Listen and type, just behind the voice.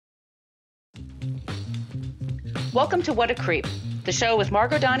Welcome to What a Creep, the show with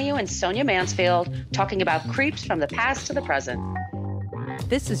Margot Donohue and Sonia Mansfield, talking about creeps from the past to the present.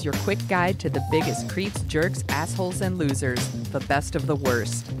 This is your quick guide to the biggest creeps, jerks, assholes, and losers, the best of the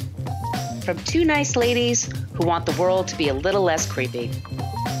worst. From two nice ladies who want the world to be a little less creepy.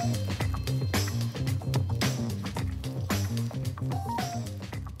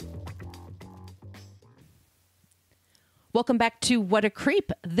 Welcome back to What a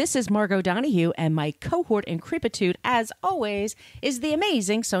Creep. This is Margot Donohue, and my cohort in creepitude, as always, is the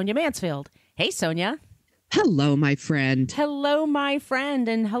amazing Sonia Mansfield. Hey, Sonia. Hello, my friend. Hello, my friend,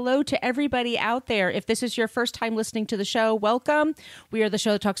 and hello to everybody out there. If this is your first time listening to the show, welcome. We are the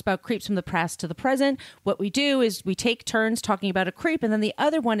show that talks about creeps from the past to the present. What we do is we take turns talking about a creep, and then the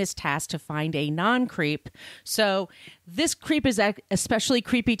other one is tasked to find a non-creep. So this creep is especially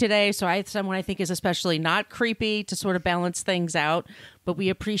creepy today, so someone I think is especially not creepy to sort of balance things out. But we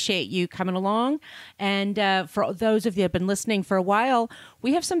appreciate you coming along. And for those of you who have been listening for a while,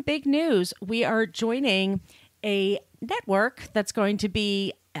 we have some big news. We are joining a network that's going to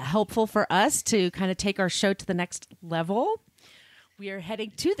be helpful for us to kind of take our show to the next level. We are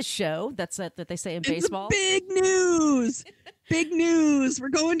heading to the show. That's that they say in baseball. Big news. Big news. We're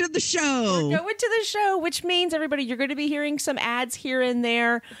going to the show. We're going to the show, which means, everybody, you're going to be hearing some ads here and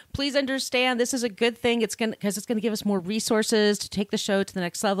there. Please understand this is a good thing. It's going to give us more resources to take the show to the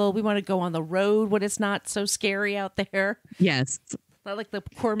next level. We want to go on the road when it's not so scary out there. Yes. Not like the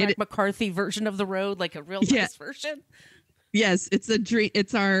Cormac McCarthy version of the road, like a real nice version. Yes, it's a dream.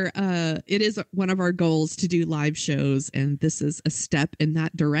 It is one of our goals to do live shows, and this is a step in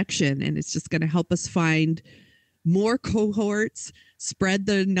that direction. And it's just going to help us find more cohorts, spread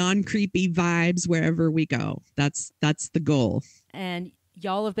the non-creepy vibes wherever we go. That's the goal. And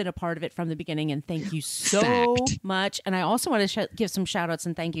y'all have been a part of it from the beginning, and thank you so much. And I also want to give some shout outs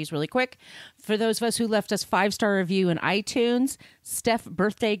and thank yous really quick for those of us who left us 5-star review in iTunes. Steph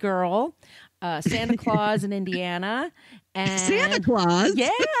Birthday Girl, Santa Claus in Indiana, and Santa Claus, yeah,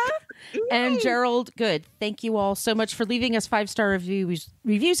 and Gerald Good. Thank you all so much for leaving us 5-star reviews.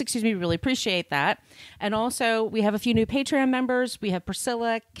 We really appreciate that. And also, we have a few new Patreon members. We have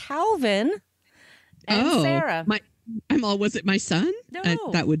Priscilla, Calvin, and Sarah. Was it my son?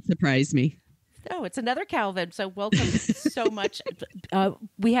 No. That would surprise me. No, it's another Calvin. So welcome so much.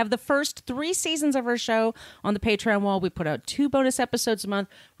 We have the first 3 seasons of our show on the Patreon wall. We put out 2 bonus episodes a month.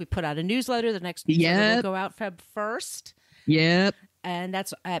 We put out a newsletter. The next newsletter will go out Feb 1st. Yep. And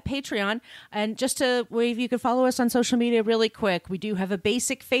that's at Patreon. And just to wave, you can follow us on social media really quick. We do have a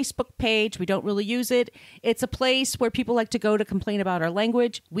basic Facebook page. We don't really use it. It's a place where people like to go to complain about our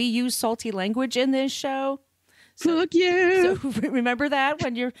language. We use salty language in this show. Fuck yeah. So remember that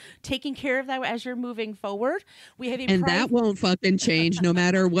when you're taking care of that as you're moving forward. We have that won't fucking change no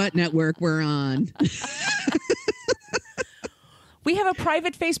matter what network we're on. We have a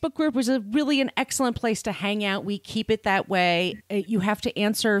private Facebook group, which is really an excellent place to hang out. We keep it that way. You have to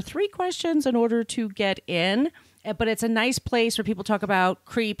answer 3 questions in order to get in. But it's a nice place where people talk about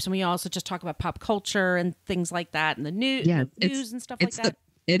creeps, and we also just talk about pop culture and things like that, and the news and stuff like that.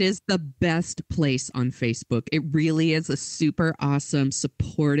 It is the best place on Facebook. It really is a super awesome,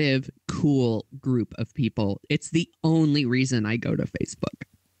 supportive, cool group of people. It's the only reason I go to Facebook.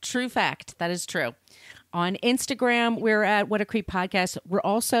 True fact. That is true. On Instagram, we're at What a Creep Podcast. We're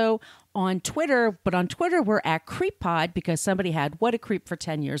also on Twitter, but on Twitter, we're at Creep Pod because somebody had What a Creep for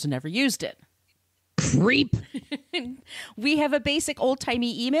 10 years and never used it. Creep. We have a basic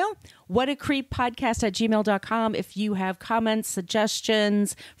old-timey email, whatacreeppodcast@gmail.com. If you have comments,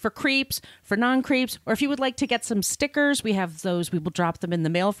 suggestions for creeps, for non-creeps, or if you would like to get some stickers, we have those. We will drop them in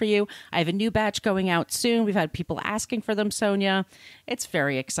the mail for you. I have a new batch going out soon. We've had people asking for them, Sonia. It's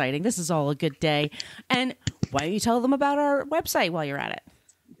very exciting. This is all a good day. And why don't you tell them about our website while you're at it?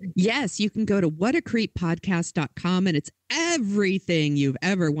 Yes, you can go to whatacreeppodcast.com, and it's everything you've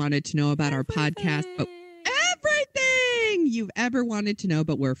ever wanted to know about our podcast. Everything you've ever wanted to know,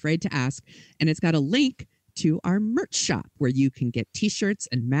 but we're afraid to ask. And it's got a link to our merch shop where you can get t-shirts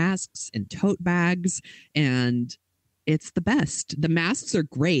and masks and tote bags, and it's the best. The masks are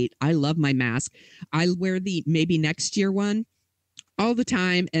great. I love my mask. I wear the maybe next year one all the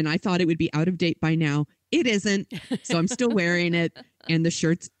time, and I thought it would be out of date by now. It isn't, so I'm still wearing it, and the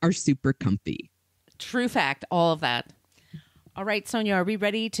shirts are super comfy. True fact, all of that. All right, Sonia, are we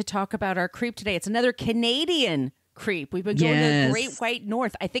ready to talk about our creep today? It's another Canadian creep. We've been going to the Great White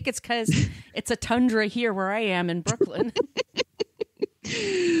North. I think it's because it's a tundra here where I am in Brooklyn.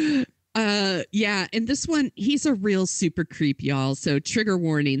 Yeah, and this one, he's a real super creep, y'all. So trigger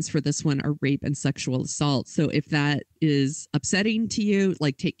warnings for this one are rape and sexual assault. So if that is upsetting to you,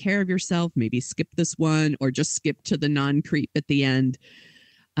 like take care of yourself, maybe skip this one or just skip to the non-creep at the end.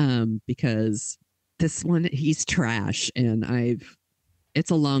 Because this one, he's trash, and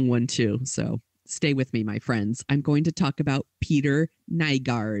it's a long one too. So stay with me, my friends. I'm going to talk about Peter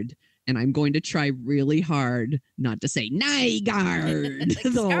Nygard. And I'm going to try really hard not to say Nygard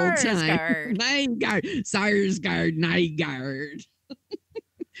the whole time. Nygard, Sarsgaard, Nygard.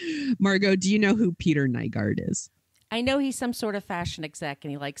 Margot, do you know who Peter Nygard is? I know he's some sort of fashion exec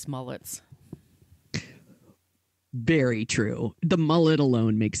and he likes mullets. Very true. The mullet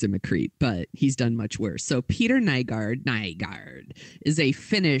alone makes him a creep, but he's done much worse. So Peter Nygard is a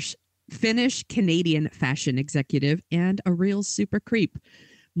Finnish-Canadian fashion executive and a real super creep.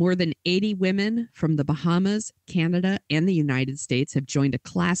 More than 80 women from the Bahamas, Canada, and the United States have joined a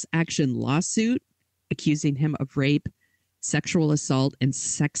class action lawsuit accusing him of rape, sexual assault, and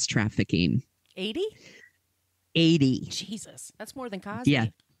sex trafficking. 80? 80. Jesus, that's more than Cosby. Yeah,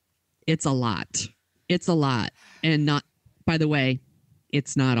 it's a lot. It's a lot. And not, by the way,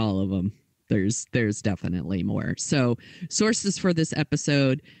 it's not all of them. There's definitely more. So sources for this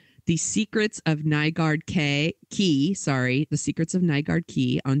episode: The Secrets of Nygard Key, The Secrets of Nygard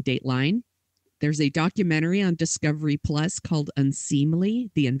Key on Dateline. There's a documentary on Discovery Plus called Unseamly,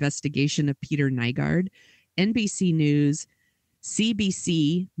 The Investigation of Peter Nygard. NBC News,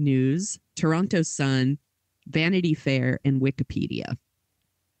 CBC News, Toronto Sun, Vanity Fair, and Wikipedia.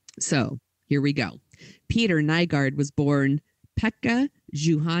 So here we go. Peter Nygard was born Pekka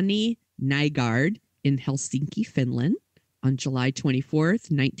Juhani Nygard in Helsinki, Finland, on July 24th,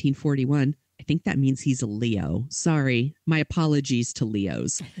 1941. I think that means he's a Leo. Sorry. My apologies to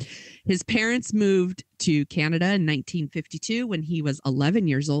Leos. His parents moved to Canada in 1952 when he was 11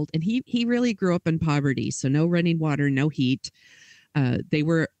 years old, and he really grew up in poverty. So no running water, no heat. They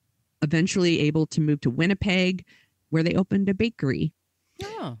were eventually able to move to Winnipeg, where they opened a bakery.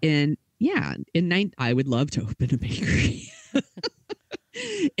 Oh. I would love to open a bakery.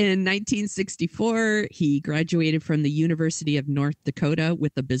 In 1964, he graduated from the University of North Dakota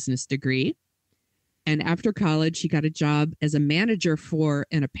with a business degree. And after college, he got a job as a manager for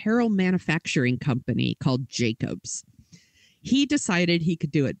an apparel manufacturing company called Jacobs. He decided he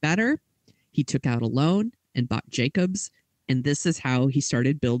could do it better. He took out a loan and bought Jacobs. And this is how he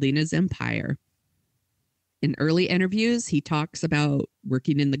started building his empire. In early interviews, he talks about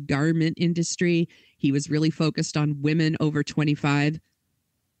working in the garment industry. He was really focused on women over 25.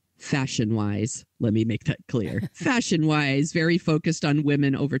 Fashion-wise, let me make that clear. Fashion-wise, very focused on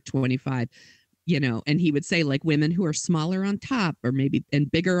women over 25, and he would say like women who are smaller on top or maybe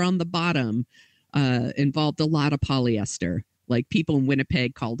and bigger on the bottom, involved a lot of polyester. Like people in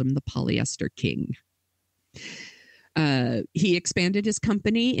Winnipeg called him the polyester king. He expanded his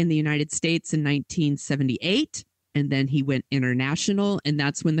company in the United States in 1978, and then he went international, and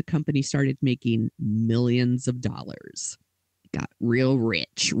that's when the company started making millions of dollars. Got real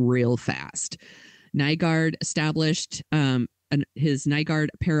rich real fast. Nygard established his Nygard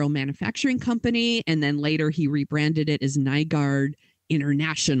apparel manufacturing company, and then later he rebranded it as Nygard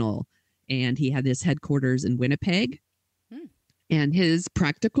International, and he had his headquarters in Winnipeg. And his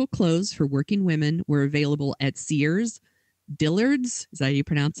practical clothes for working women were available at Sears, Dillard's. Is that how you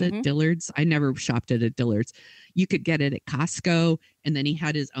pronounce it? Mm-hmm. Dillard's. I never shopped at Dillard's. You could get it at Costco, and then he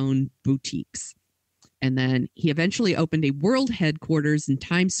had his own boutiques. And then he eventually opened a world headquarters in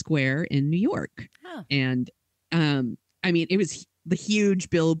Times Square in New York. Oh. And it was the huge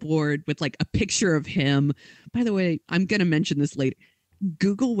billboard with like a picture of him. By the way, I'm going to mention this later.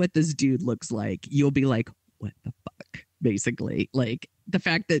 Google what this dude looks like. You'll be like, what the fuck? Basically, like the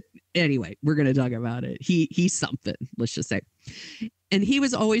fact that, anyway, we're going to talk about it. He's something, let's just say. And he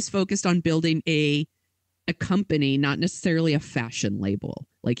was always focused on building a company, not necessarily a fashion label.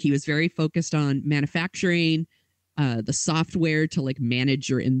 Like he was very focused on manufacturing, the software to like manage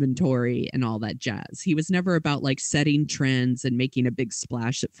your inventory and all that jazz. He was never about like setting trends and making a big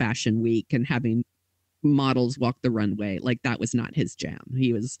splash at Fashion Week and having models walk the runway. Like that was not his jam.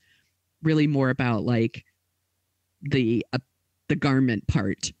 He was really more about like the garment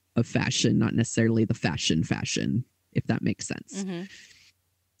part of fashion, not necessarily the fashion, if that makes sense. Mm-hmm.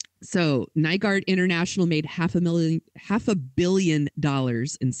 So Nygard International made $500 million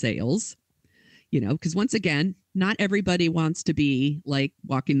in sales, because once again, not everybody wants to be like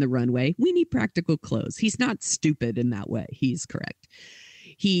walking the runway. We need practical clothes. He's not stupid in that way. He's correct.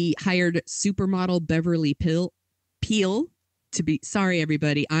 He hired supermodel Beverly Peel to be, sorry,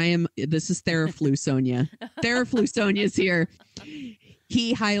 everybody. This is Theraflu Sonia. Theraflu Sonia's here.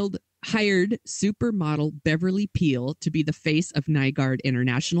 He hired hired supermodel Beverly Peel to be the face of Nygard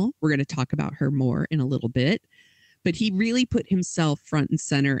International. We're going to talk about her more in a little bit. But he really put himself front and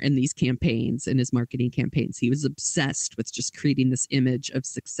center in these campaigns, in his marketing campaigns. He was obsessed with just creating this image of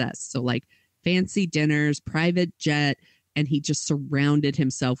success. So like fancy dinners, private jet, and he just surrounded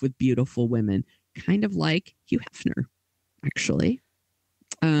himself with beautiful women, kind of like Hugh Hefner, actually.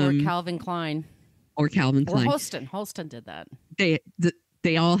 Or Calvin Klein. Or Calvin Klein. Or Holston. Holston did that.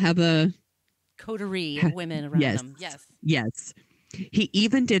 They all have a coterie of women around them. Yes. He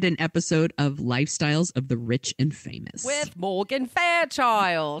even did an episode of Lifestyles of the Rich and Famous. With Morgan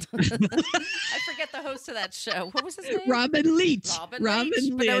Fairchild. I forget the host of that show. What was his name? Robin Leach. Robin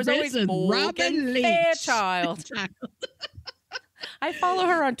Leach. But there was always Morgan Fairchild. I follow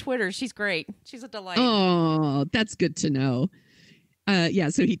her on Twitter. She's great. She's a delight. Oh, that's good to know.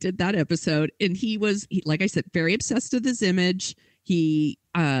 So he did that episode. And he was, like I said, very obsessed with his image. He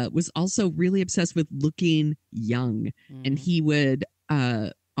was also really obsessed with looking young. And he would,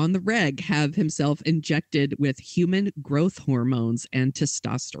 on the reg, have himself injected with human growth hormones and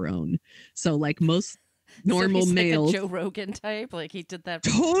testosterone. So like most normal males. Like a Joe Rogan type. Like he did that.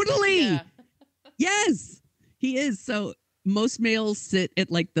 Totally. Yeah. Yes, he is. So most males sit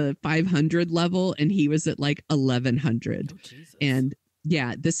at like the 500 level and he was at like 1100. And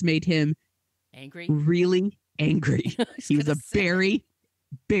yeah, this made him angry. Really angry. He was a very,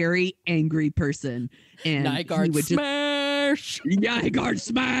 very angry person. And Nygard smash! Nygard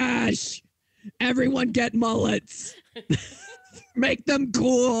smash! Everyone get mullets. Make them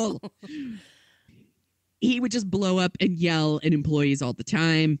cool. He would just blow up and yell at employees all the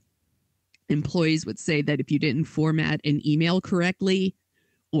time. Employees would say that if you didn't format an email correctly,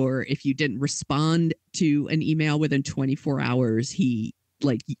 or if you didn't respond to an email within 24 hours, he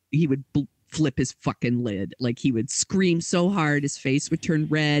would flip his fucking lid. Like he would scream so hard, his face would turn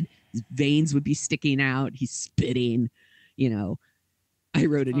red, his veins would be sticking out, he's spitting, I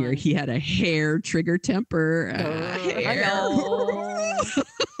wrote in here, he had a hair trigger temper.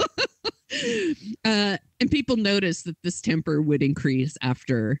 And people noticed that this temper would increase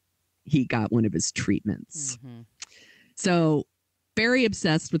after he got one of his treatments. So very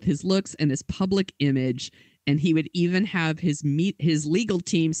obsessed with his looks and his public image. And he would even have his legal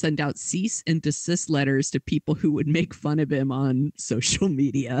team send out cease and desist letters to people who would make fun of him on social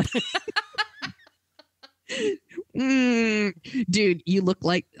media. Dude, you look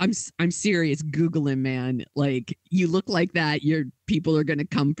like I'm serious. Google him, man. Like you look like that. Your people are going to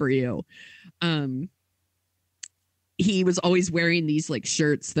come for you. He was always wearing these like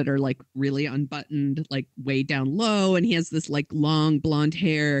shirts that are like really unbuttoned, like way down low. And he has this like long blonde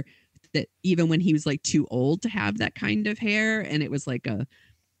hair that even when he was like too old to have that kind of hair, and it was like a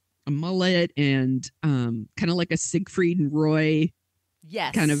mullet and kind of like a Siegfried and Roy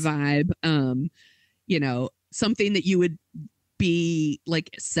kind of vibe. Something that you would be like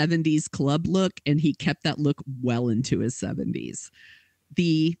 70s club look, and he kept that look well into his 70s.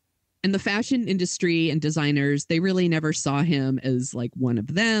 And the fashion industry and designers, they really never saw him as like one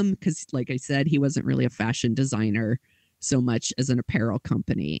of them because, like I said, he wasn't really a fashion designer so much as an apparel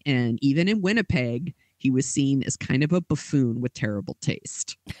company. And even in Winnipeg, he was seen as kind of a buffoon with terrible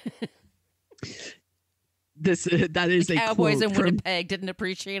taste. That is the a Cowboys quote in Winnipeg didn't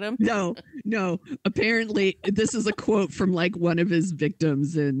appreciate him. No. Apparently, this is a quote from like one of his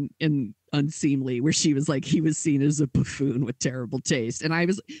victims in Unseamly, where she was like, he was seen as a buffoon with terrible taste. And I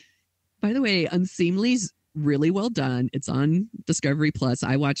was, by the way, Unseamly's really well done. It's on Discovery Plus.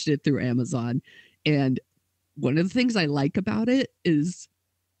 I watched it through Amazon, and one of the things I like about it is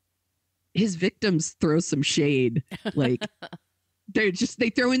his victims throw some shade. Like they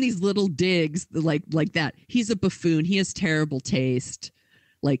throw in these little digs like that. He's a buffoon. He has terrible taste.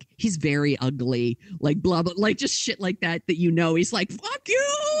 Like he's very ugly, like blah, blah, like just shit like that he's like, fuck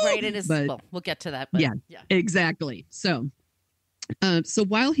you. Right. It is. Well, we'll get to that. But yeah, exactly. So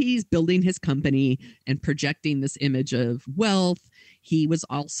while he's building his company and projecting this image of wealth, he was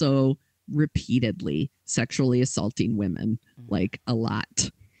also repeatedly sexually assaulting women, like a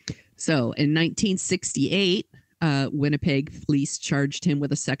lot. So in 1968, Winnipeg police charged him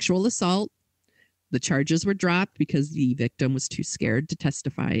with a sexual assault. The charges were dropped because the victim was too scared to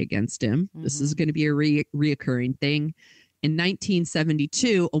testify against him. This is going to be a reoccurring thing. In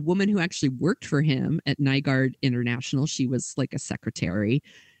 1972, a woman who actually worked for him at Nygard International, she was like a secretary.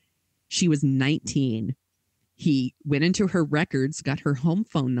 She was 19. He went into her records, got her home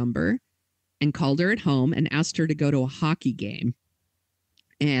phone number, and called her at home and asked her to go to a hockey game.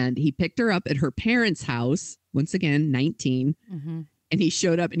 And he picked her up at her parents' house, once again, 19. And he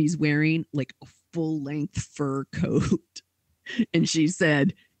showed up and he's wearing like a full-length fur coat. And she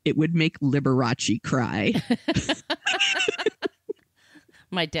said, it would make Liberace cry.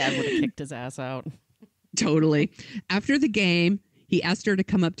 My dad would have kicked his ass out. Totally. After the game, he asked her to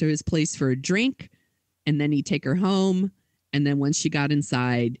come up to his place for a drink, and then he'd take her home. And then once she got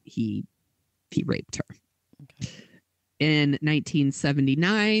inside, he raped her. Okay. In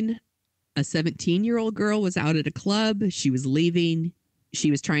 1979, a 17-year-old girl was out at a club. She was leaving.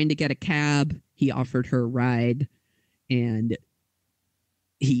 She was trying to get a cab. He offered her a ride, and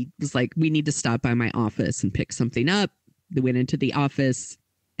he was like, we need to stop by my office and pick something up. They went into the office,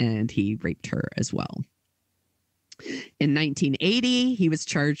 and he raped her as well. In 1980, he was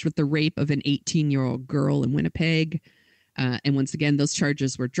charged with the rape of an 18-year-old girl in Winnipeg. And once again, those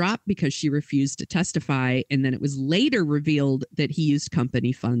charges were dropped because she refused to testify. And then it was later revealed that he used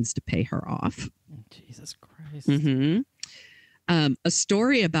company funds to pay her off. Oh, Jesus Christ. Mm-hmm. A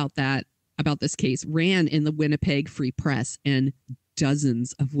story about this case ran in the Winnipeg Free Press, and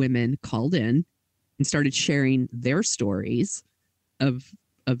dozens of women called in and started sharing their stories of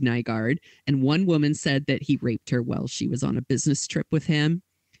Nygard. And one woman said that he raped her while she was on a business trip with him.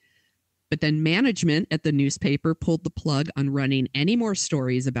 But then management at the newspaper pulled the plug on running any more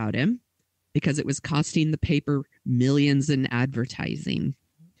stories about him because it was costing the paper millions in advertising.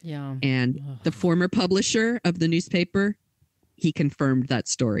 Yeah. And the former publisher of the newspaper, he confirmed that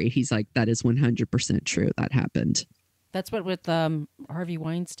story. He's like, that is 100% true. That happened. That's what with Harvey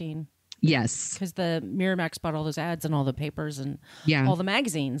Weinstein. Yes. Because the Miramax bought all those ads in all the papers and all the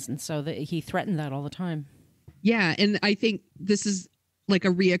magazines. And so he threatened that all the time. Yeah. And I think this is like a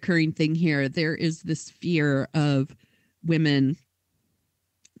reoccurring thing here. There is this fear of women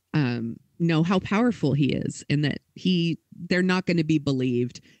know how powerful he is, and that they're not going to be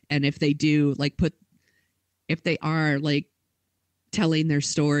believed. And if they do, if they are telling their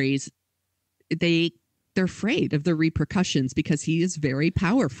stories, they're afraid of the repercussions because he is very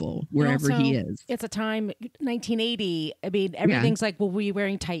powerful wherever he is. It's a time, 1980. I mean, everything's like, well, were you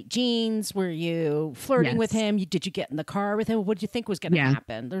wearing tight jeans? Were you flirting with him? Did you get in the car with him? What did you think was going to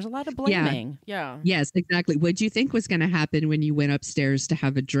happen? There's a lot of blaming. Yeah. Yes, exactly. What did you think was going to happen when you went upstairs to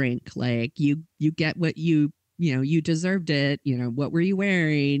have a drink? Like you get what you deserved it. What were you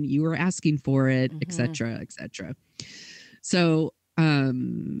wearing? You were asking for it, et cetera, et cetera. So,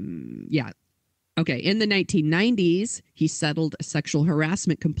 Okay, in the 1990s, he settled a sexual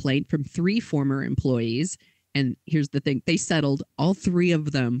harassment complaint from 3 former employees. And here's the thing. They settled. All 3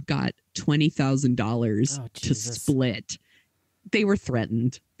 of them got $20,000 to split. They were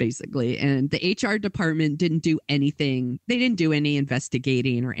threatened, basically. And the HR department didn't do anything. They didn't do any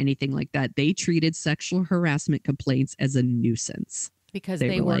investigating or anything like that. They treated sexual harassment complaints as a nuisance. Because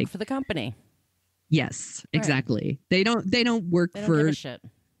they work for the company. Yes, exactly. Right. They don't work they don't for... give a shit.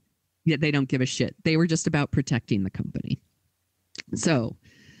 Yeah, they don't give a shit. They were just about protecting the company. So,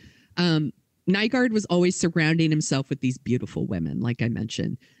 Nygard was always surrounding himself with these beautiful women, like I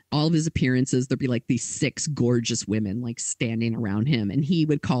mentioned. All of his appearances, there'd be like these 6 gorgeous women standing around him, and he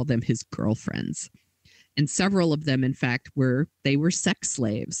would call them his girlfriends. And several of them, in fact, were sex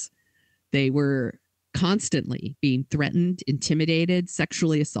slaves. They were constantly being threatened, intimidated,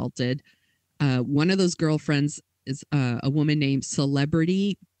 sexually assaulted. One of those girlfriends is a woman named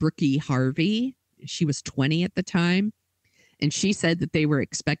Celebrity Brookie Harvey. She was 20 at the time. And she said that they were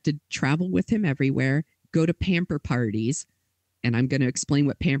expected to travel with him everywhere, go to pamper parties. And I'm going to explain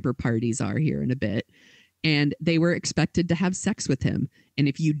what pamper parties are here in a bit. And they were expected to have sex with him. And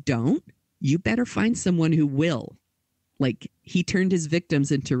if you don't, you better find someone who will. He turned his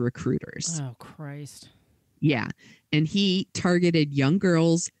victims into recruiters. Oh, Christ. Yeah. And he targeted young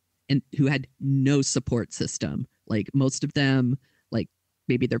girls and who had no support system. Most of them,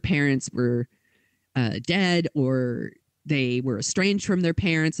 maybe their parents were dead, or they were estranged from their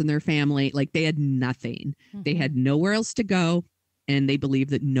parents and their family. They had nothing. Mm-hmm. They had nowhere else to go, and they believed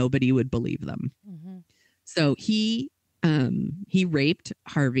that nobody would believe them. Mm-hmm. So he raped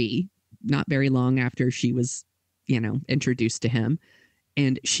Harvey not very long after she was, introduced to him,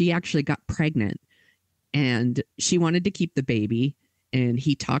 and she actually got pregnant, and she wanted to keep the baby, and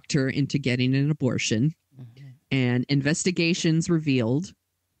he talked her into getting an abortion. Mm-hmm. And investigations revealed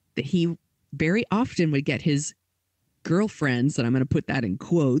that he very often would get his girlfriends, and I'm going to put that in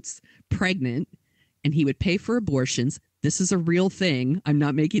quotes, pregnant, and he would pay for abortions. This is a real thing. I'm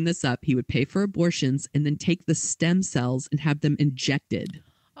not making this up. He would pay for abortions and then take the stem cells and have them injected.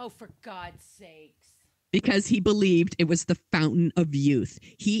 Oh, for God's sakes. Because he believed it was the fountain of youth.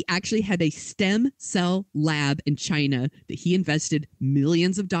 He actually had a stem cell lab in China that he invested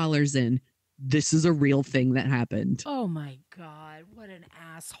millions of dollars in. This is a real thing that happened. Oh, my God. What an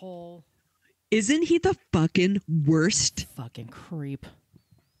asshole. Isn't he the fucking worst? Fucking creep.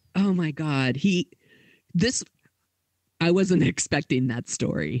 Oh my God. I wasn't expecting that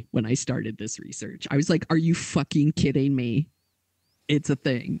story when I started this research. I was like, are you fucking kidding me? It's a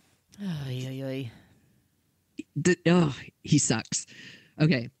thing. He sucks.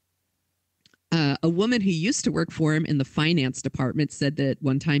 Okay. A woman who used to work for him in the finance department said that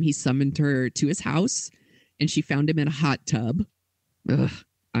one time he summoned her to his house and she found him in a hot tub. Ugh,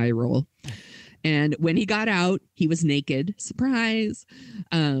 eye roll. And when he got out, he was naked. Surprise.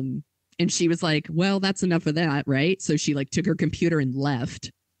 And she was like, well, that's enough of that, right? So she like took her computer and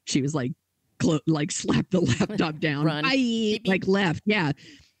left. She was like, slapped the laptop down. Bye. Like left. Yeah.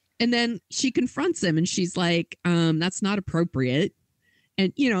 And then she confronts him and she's like, that's not appropriate.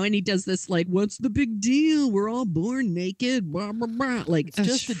 And, and he does this like, what's the big deal? We're all born naked. Blah, blah, blah. Like, it's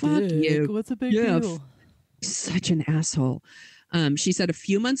just a fuck dick. you. What's a big deal? Such an asshole. She said a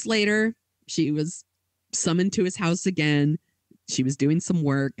few months later, she was summoned to his house again. She was doing some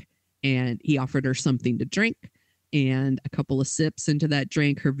work and he offered her something to drink. And a couple of sips into that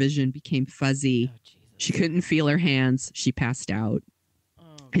drink, her vision became fuzzy. She couldn't feel her hands. She passed out.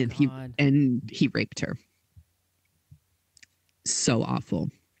 And he raped her. So awful.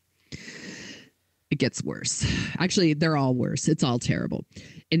 It gets worse. Actually, they're all worse. It's all terrible.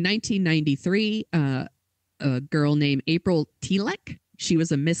 In 1993, a girl named April Tilek, she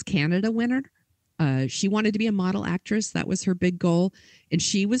was a Miss Canada winner. She wanted to be a model actress. That was her big goal. And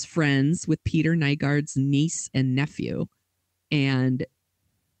she was friends with Peter Nygard's niece and nephew. And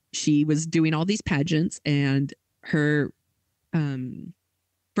she was doing all these pageants and her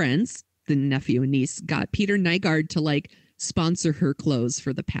friends, the nephew and niece, got Peter Nygard to like sponsor her clothes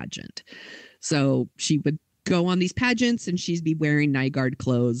for the pageant. So she would go on these pageants and she'd be wearing Nygard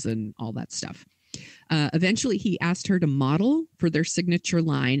clothes and all that stuff. Eventually, he asked her to model for their signature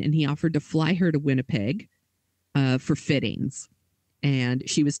line and he offered to fly her to Winnipeg for fittings. And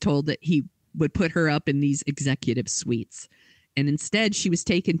she was told that he would put her up in these executive suites. And instead, she was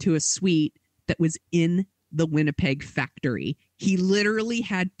taken to a suite that was in the Winnipeg factory. He literally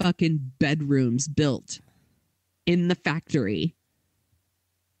had fucking bedrooms built in the factory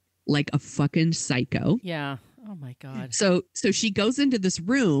like a fucking psycho. Yeah. Oh my God. So she goes into this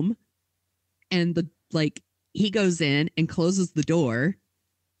room and he goes in and closes the door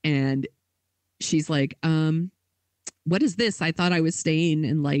and she's like, what is this? I thought I was staying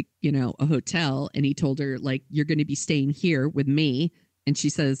in a hotel. And he told her like, you're going to be staying here with me. And she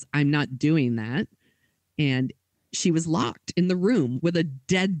says, I'm not doing that. And she was locked in the room with a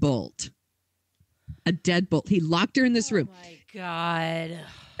deadbolt. A deadbolt. He locked her in this room. Oh my God.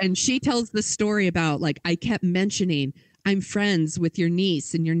 And she tells the story about like, I kept mentioning, I'm friends with your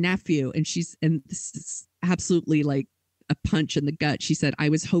niece and your nephew. And this is absolutely like a punch in the gut. She said, I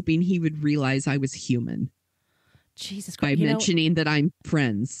was hoping he would realize I was human. Jesus Christ. By mentioning that I'm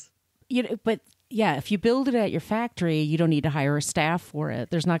friends. But yeah, if you build it at your factory, you don't need to hire a staff for it.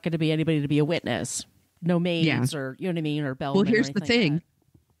 There's not going to be anybody to be a witness. No maids or, you know what I mean? Or bellmen. Well, here's the thing. Like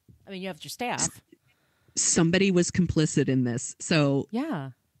I mean, you have your staff. Somebody was complicit in this. So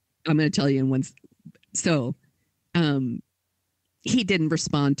yeah, I'm going to tell you in one. So he didn't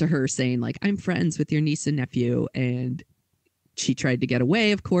respond to her saying like, I'm friends with your niece and nephew. And she tried to get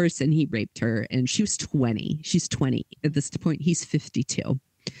away, of course, and he raped her. And she was 20. She's 20 at this point. He's 52.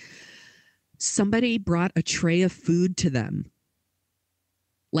 Somebody brought a tray of food to them,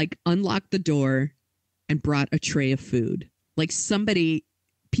 like unlocked the door and brought a tray of food. Like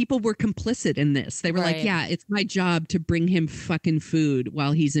people were complicit in this. They were like, yeah, it's my job to bring him fucking food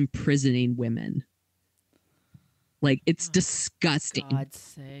while he's imprisoning women. Like, it's disgusting. God's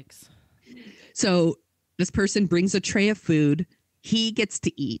sakes. So this person brings a tray of food. He gets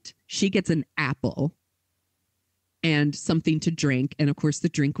to eat. She gets an apple and something to drink. And of course, the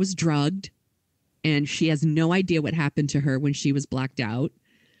drink was drugged. And she has no idea what happened to her when she was blacked out.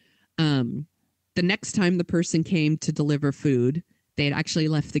 The next time the person came to deliver food, they had actually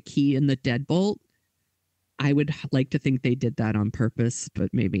left the key in the deadbolt. I would like to think they did that on purpose, but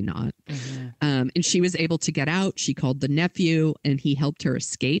maybe not. Mm-hmm. And she was able to get out. She called the nephew and he helped her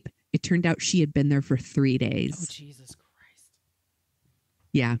escape. It turned out she had been there for 3 days. Oh, Jesus Christ.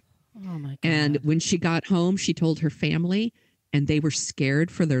 Yeah. Oh, my God. And when she got home, she told her family and they were scared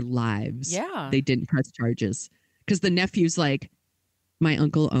for their lives. Yeah. They didn't press charges because the nephew's like, my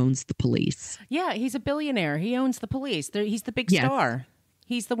uncle owns the police. Yeah, he's a billionaire. He owns the police. He's the big star.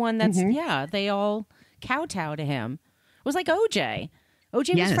 He's the one that's, they all kowtow to him. It was like OJ.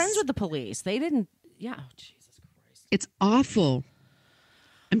 OJ was friends with the police. They didn't, Jesus Christ. It's awful.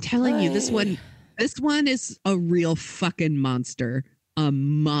 I'm telling you, this one is a real fucking monster. A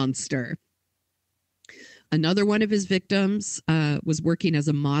monster. Another one of his victims was working as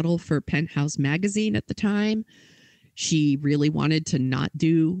a model for Penthouse magazine at the time. She really wanted to not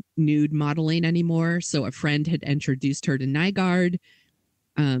do nude modeling anymore. So a friend had introduced her to Nygard.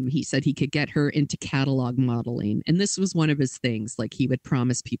 He said he could get her into catalog modeling. And this was one of his things. Like, he would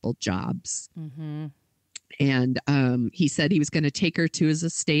promise people jobs. Mm-hmm. And he said he was going to take her to his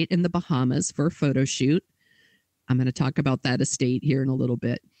estate in the Bahamas for a photo shoot. I'm going to talk about that estate here in a little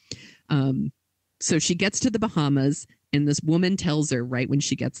bit. So she gets to the Bahamas, and this woman tells her right when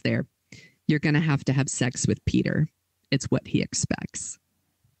she gets there, you're going to have sex with Peter. It's what he expects.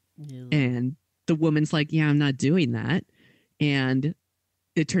 Ew. And the woman's like, yeah, I'm not doing that. And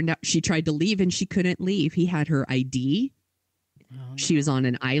it turned out she tried to leave and she couldn't leave. He had her ID. Oh, no. She was on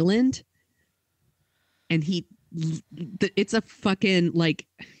an island. And it's a fucking, like,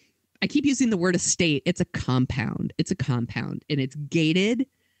 I keep using the word estate. It's a compound. It's a compound. And it's gated.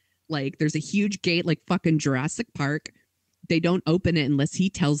 Like, there's a huge gate, like fucking Jurassic Park. They don't open it unless he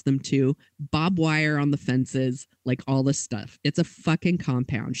tells them to. Barbed wire on the fences, like all this stuff. It's a fucking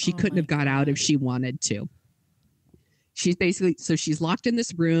compound. She couldn't have got out if she wanted to. She's locked in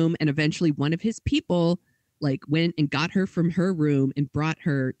this room, and eventually one of his people like went and got her from her room and brought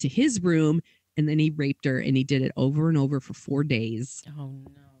her to his room, and then he raped her, and he did it over and over for 4 days. Oh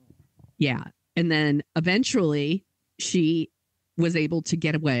no. Yeah. And then eventually she was able to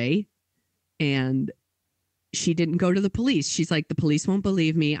get away, and she didn't go to the police. She's like, the police won't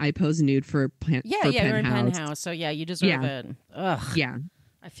believe me. I pose nude for Penthouse. You're in Penthouse. So yeah, you deserve it. Ugh. Yeah.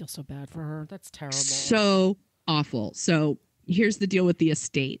 I feel so bad for her. That's terrible. So awful. So here's the deal with the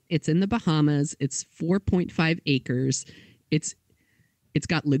estate. It's in the Bahamas. It's 4.5 acres. It's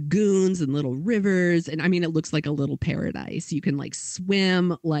got lagoons and little rivers. And I mean, it looks like a little paradise. You can like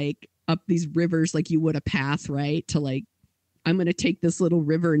swim like up these rivers like you would a path, right? To like, I'm going to take this little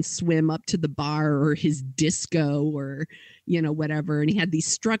river and swim up to the bar or his disco or, whatever. And he had these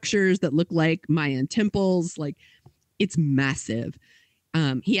structures that look like Mayan temples. Like, it's massive.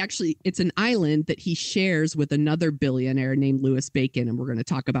 It's an island that he shares with another billionaire named Louis Bacon. And we're going to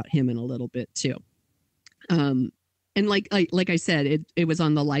talk about him in a little bit too. And like I said, it was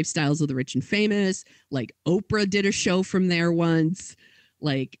on the Lifestyles of the Rich and Famous. Like, Oprah did a show from there once.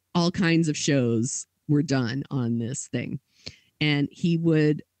 Like, all kinds of shows were done on this thing. And he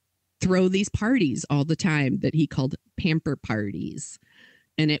would throw these parties all the time that he called pamper parties.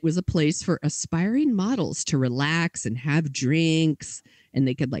 And it was a place for aspiring models to relax and have drinks. And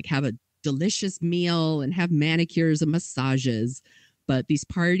they could like have a delicious meal and have manicures and massages. But these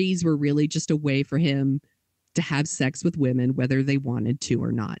parties were really just a way for him to have sex with women, whether they wanted to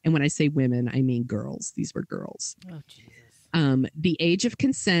or not. And when I say women, I mean girls. These were girls. Oh, Jesus. The age of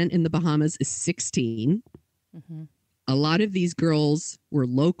consent in the Bahamas is 16. Mm-hmm. A lot of these girls were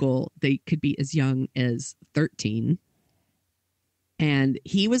local. They could be as young as 13. And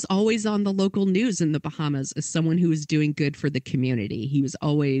he was always on the local news in the Bahamas as someone who was doing good for the community. He was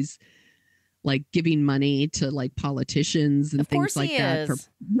always like giving money to like politicians and things like that.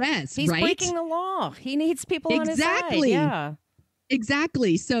 Yes, he's breaking the law. He needs people on his side. Yeah.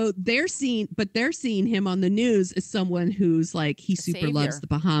 Exactly. So they're seeing him on the news as someone who's like, he super loves the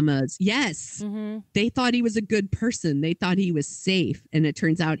Bahamas. Yes. Mm-hmm. They thought he was a good person. They thought he was safe. And it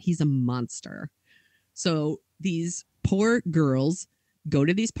turns out he's a monster. So these poor girls go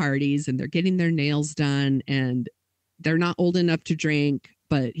to these parties and they're getting their nails done and they're not old enough to drink,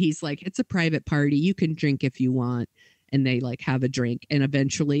 but he's like, it's a private party. You can drink if you want. And they like have a drink. And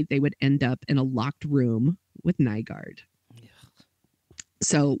eventually they would end up in a locked room with Nygard.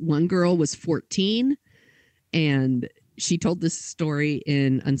 So one girl was 14 and she told this story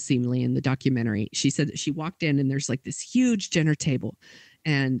in Unseamly in the documentary. She said that she walked in and there's like this huge dinner table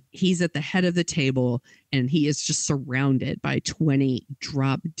and he's at the head of the table and he is just surrounded by 20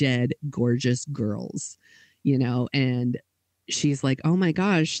 drop dead gorgeous girls, and she's like, oh my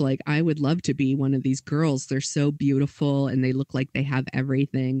gosh, like I would love to be one of these girls. They're so beautiful and they look like they have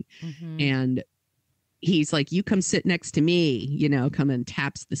everything. Mm-hmm. And he's like, you come sit next to me, come and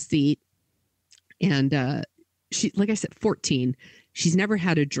taps the seat. And she, like I said, 14, she's never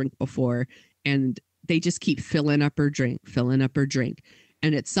had a drink before. And they just keep filling up her drink.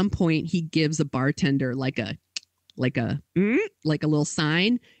 And at some point he gives a bartender like a little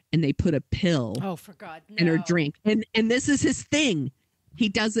sign and they put a pill in her drink. And this is his thing. He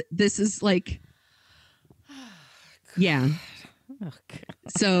does it. This is like, yeah. Oh,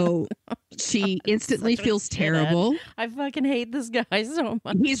 so she instantly feels terrible. I fucking hate this guy so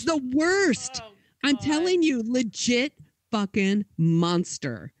much. He's the worst. Oh, I'm telling you, legit fucking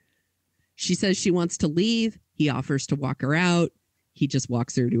monster. She says she wants to leave. He offers to walk her out. He just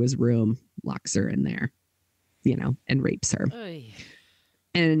walks her to his room, locks her in there. and rapes her. Oy.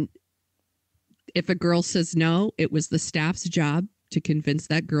 And if a girl says no, it was the staff's job to convince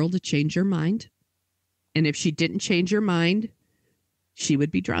that girl to change her mind. And if she didn't change her mind, she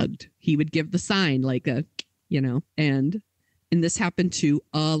would be drugged. He would give the sign like and this happened to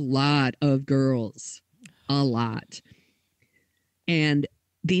a lot of girls, a lot. And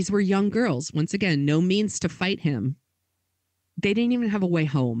these were young girls. Once again, no means to fight him. They didn't even have a way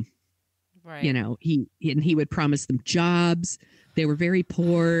home. Right. He would promise them jobs. They were very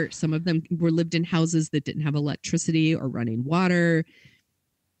poor. Some of them lived in houses that didn't have electricity or running water.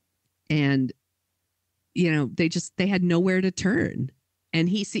 And, they had nowhere to turn. And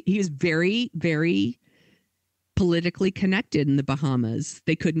he was very, very politically connected in the Bahamas.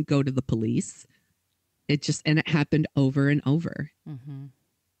 They couldn't go to the police. It happened over and over. Mm-hmm.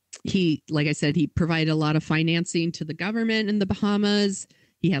 He, like I said, he provided a lot of financing to the government in the Bahamas.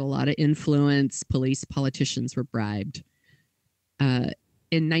 He had a lot of influence. Politicians were bribed. In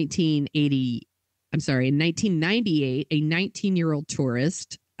 1998, a 19-year-old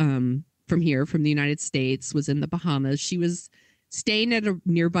tourist from the United States was in the Bahamas. She was staying at a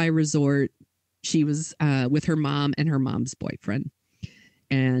nearby resort. She was with her mom and her mom's boyfriend.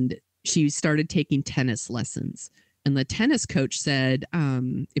 And she started taking tennis lessons. And the tennis coach said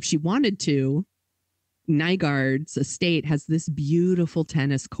if she wanted to, Nygard's estate has this beautiful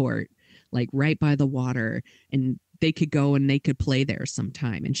tennis court, like right by the water. And they could go and they could play there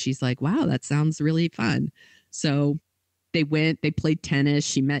sometime. And she's like, wow, that sounds really fun. So they played tennis.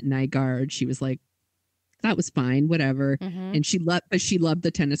 She met Nygard. She was like, that was fine, whatever. Mm-hmm. And she loved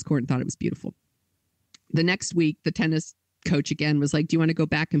the tennis court and thought it was beautiful. The next week, the tennis coach again was like, do you want to go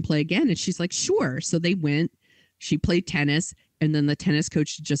back and play again? And she's like, sure. So they went, she played tennis, and then the tennis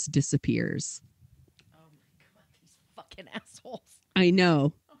coach just disappears. Oh my God, these fucking assholes. I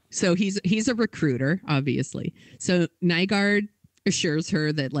know. So he's a recruiter, obviously. So Nygard assures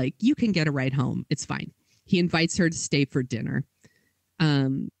her that like, you can get a ride home. It's fine. He invites her to stay for dinner.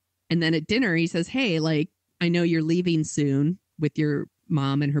 And then at dinner, he says, hey, like, I know you're leaving soon with your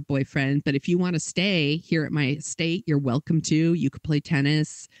mom and her boyfriend, but if you want to stay here at my estate, you're welcome to. You could play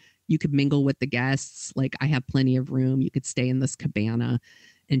tennis. You could mingle with the guests. Like, I have plenty of room. You could stay in this cabana.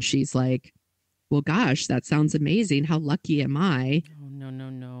 And she's like, well, gosh, that sounds amazing. How lucky am I? Oh,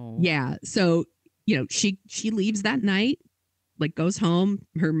 no. Yeah. So, she leaves that night, like goes home.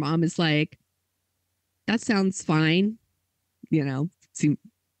 Her mom is like, that sounds fine.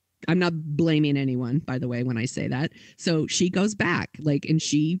 I'm not blaming anyone, by the way, when I say that. So she goes back, and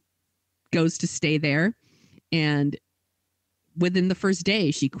she goes to stay there. And within the first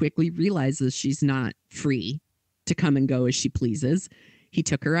day, she quickly realizes she's not free to come and go as she pleases. He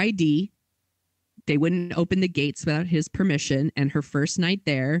took her ID. They wouldn't open the gates without his permission. And her first night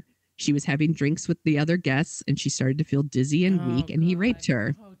there, she was having drinks with the other guests, and she started to feel dizzy and weak, and he raped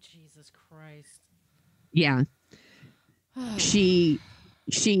her. Oh, Jesus Christ. Yeah. She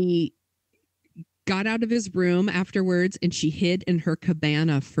got out of his room afterwards, and she hid in her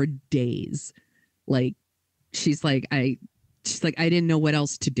cabana for days. Like, she's like, I didn't know what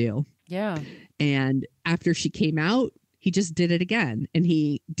else to do. Yeah. And after she came out, he just did it again, and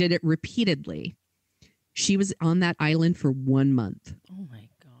he did it repeatedly. She was on that island for 1 month. Oh my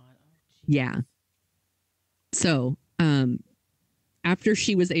God. Yeah. So, after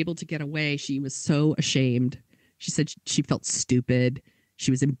she was able to get away, she was so ashamed. She said she felt stupid.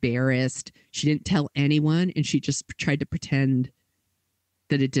 She was embarrassed. She didn't tell anyone, and she just tried to pretend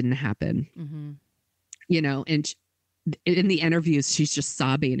that it didn't happen. Mm-hmm. And in the interviews, she's just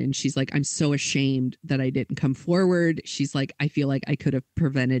sobbing, and she's like, I'm so ashamed that I didn't come forward. She's like, I feel like I could have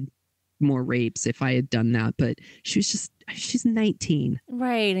prevented more rapes if I had done that, but she's 19.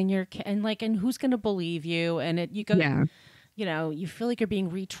 Right. And who's going to believe you? And you go, yeah. You feel like you're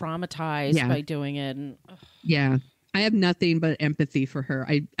being re-traumatized by doing it. And yeah, I have nothing but empathy for her.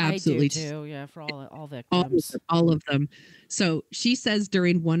 I absolutely do too. Yeah. For all victims. All of them. So she says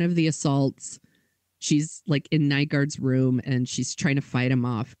during one of the assaults, she's like in Nygard's room and she's trying to fight him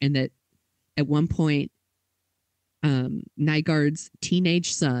off. And that at one point, Nygard's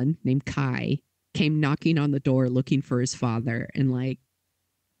teenage son named Kai came knocking on the door looking for his father. And like,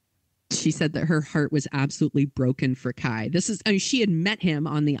 she said that her heart was absolutely broken for Kai. She had met him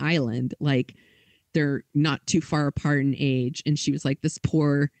on the island. Like, they're not too far apart in age. And she was like, this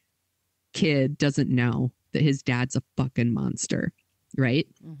poor kid doesn't know that his dad's a fucking monster. Right.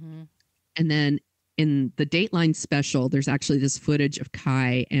 Mm-hmm. And then in the Dateline special, there's actually this footage of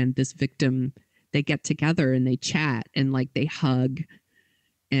Kai and this victim. They get together and they chat and like they hug,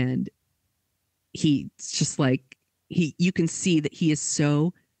 and he's just like, you can see that he is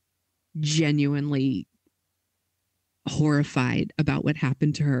so genuinely horrified about what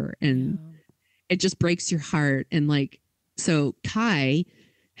happened to her. And it just breaks your heart. And like, so Kai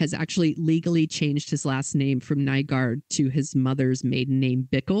has actually legally changed his last name from Nygard to his mother's maiden name,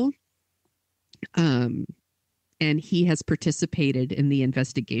 Bickle. And he has participated in the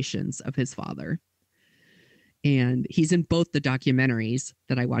investigations of his father. And he's in both the documentaries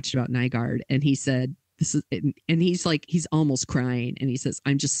that I watched about Nygard. And he said, this is, and he's like, he's almost crying. And he says,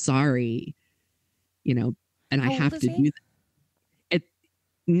 I'm just sorry, you know, and How I have old to is he? do that.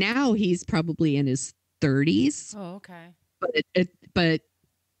 Now he's probably in his 30s. Oh, okay. But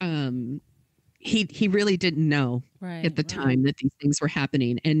he really didn't know at the time that these things were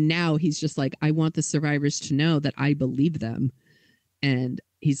happening. And now he's just like, I want the survivors to know that I believe them. And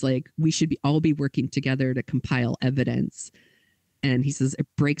he's like, we should all be working together to compile evidence. And he says, it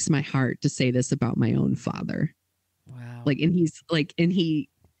breaks my heart to say this about my own father. Wow. Like, and he's like, and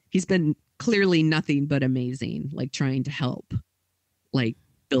he's been clearly nothing but amazing, like trying to help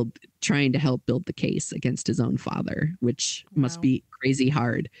build the case against his own father, which must be crazy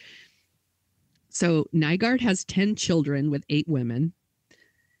hard. So Nygard has 10 children with 8 women.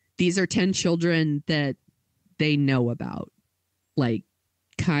 These are 10 children that they know about. Like,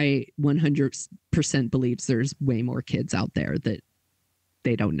 Kai 100% believes there's way more kids out there that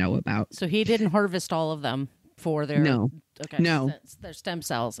they don't know about. So he didn't harvest all of them for their their stem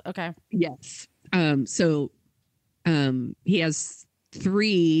cells. Okay. Yes. So he has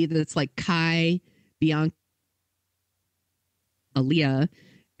 3 that's like Kai, Bianca, Aaliyah,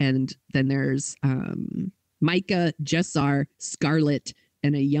 and then there's Micah, Jessar, Scarlett,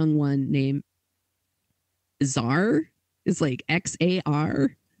 and a young one named Zar. Is like XAR.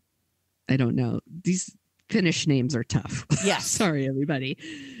 I don't know. These Finnish names are tough. Yes. Sorry, everybody.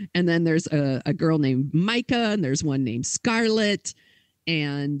 And then there's a girl named Micah, and there's one named Scarlett.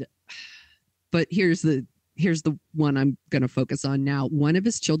 But here's the one I'm going to focus on now. One of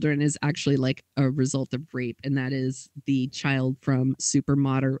his children is actually like a result of rape, and that is the child from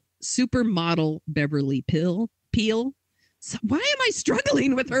supermodel Beverly Peel. So why am I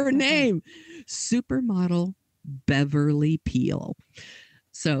struggling with her name? Supermodel Beverly Peel.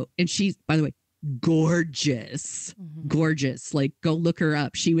 So, and she's, by the way, gorgeous. Gorgeous. Like, go look her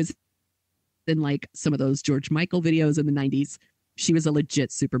up. She was in like some of those George Michael videos in the 90s. She was a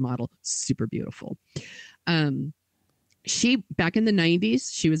legit supermodel, super beautiful. She, back in the 90s,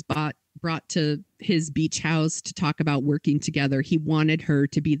 she was brought to his beach house to talk about working together. He wanted her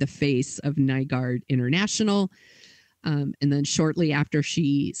to be the face of Nygard International. And then shortly after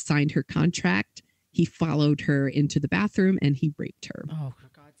she signed her contract, he followed her into the bathroom and he raped her. Oh, for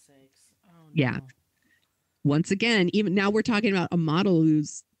God's sakes. Oh, no. Yeah. Once again, even now we're talking about a model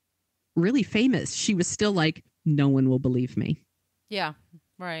who's really famous. She was still like, no one will believe me. Yeah.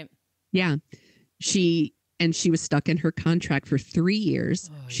 Right. Yeah. She was stuck in her contract for 3 years.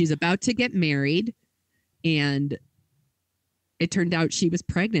 Oh, she's about to get married. And it turned out she was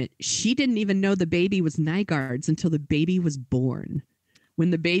pregnant. She didn't even know the baby was Nygard's until the baby was born.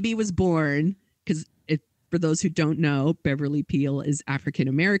 When the baby was born, because for those who don't know, Beverly Peel is African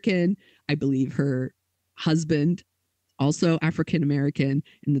American. I believe her husband also African American,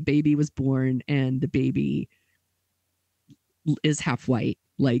 and the baby was born, and the baby is half white.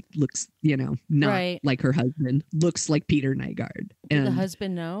 Like, looks, not like her husband. Looks like Peter Nygard. Did the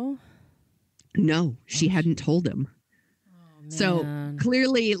husband know? No, she hadn't told him. Oh, man. So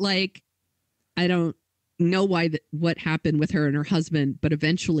clearly, like, I don't know what happened with her and her husband, but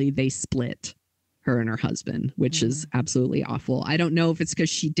eventually they split, her and her husband, which is absolutely awful. I don't know if it's because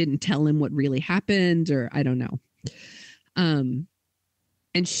she didn't tell him what really happened, or I don't know.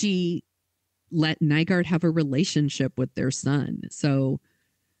 And she let Nygard have a relationship with their son. So,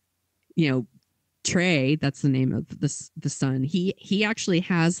 Trey, that's the name of the son. He actually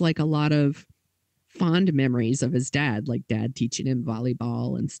has like a lot of fond memories of his dad, like dad teaching him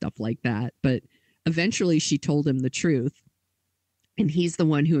volleyball and stuff like that. But eventually she told him the truth, and he's the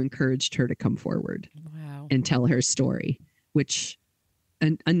one who encouraged her to come forward and tell her story, which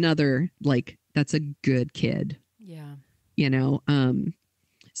another, like, that's a good kid. Yeah.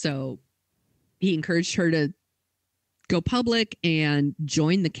 So he encouraged her to go public and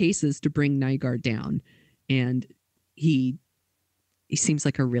join the cases to bring Nygard down. And he seems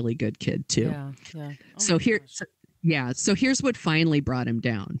like a really good kid too. Yeah. Yeah. Oh, so here's what finally brought him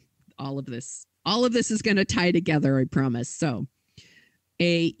down. All of this is going to tie together, I promise. So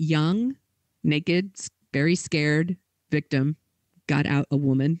a young, naked, very scared victim got out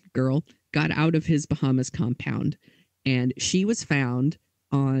of his Bahamas compound, and she was found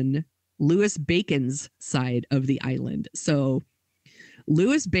on Louis Bacon's side of the island. So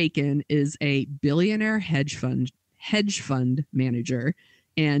Louis Bacon is a billionaire hedge hedge fund manager,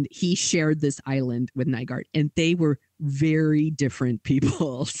 and he shared this island with Nygard, and they were very different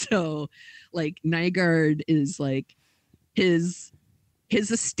people. So like Nygard is like his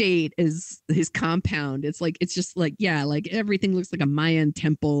estate is his compound. It's just like, yeah, like everything looks like a Mayan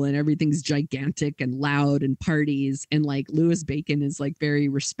temple and everything's gigantic and loud and parties. And like Louis Bacon is like very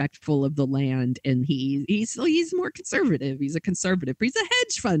respectful of the land, and he's more conservative. He's a conservative, but he's a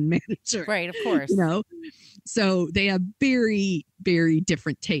hedge fund manager. Right, of course. You know? So they have very, very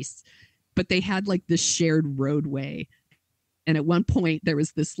different tastes, but they had like this shared roadway. And at one point there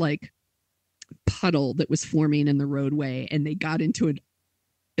was this like puddle that was forming in the roadway, and they got into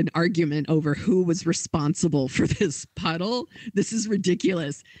an argument over who was responsible for this puddle. This is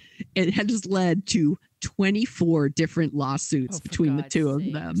ridiculous. It had just led to 24 different lawsuits between the two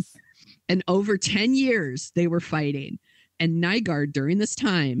of them. And over 10 years, they were fighting. And Nygard, during this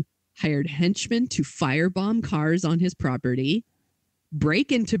time, hired henchmen to firebomb cars on his property,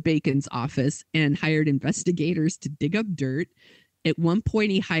 break into Bacon's office, and hired investigators to dig up dirt. At one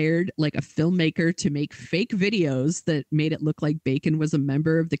point, he hired like a filmmaker to make fake videos that made it look like Bacon was a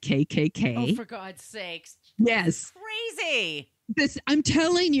member of the KKK. Oh, for God's sakes. Yes. Crazy. I'm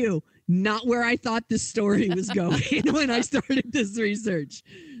telling you, not where I thought this story was going when I started this research.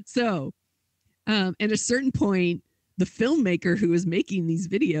 So, at a certain point, the filmmaker who was making these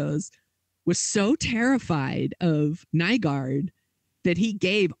videos was so terrified of Nygard that he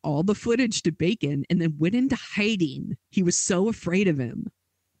gave all the footage to Bacon and then went into hiding. He was so afraid of him.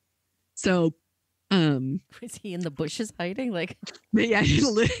 So, was he in the bushes hiding? Like, yeah, he's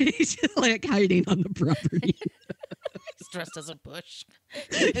like hiding on the property. He's dressed as a bush.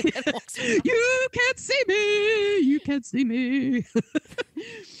 You can't see me. You can't see me.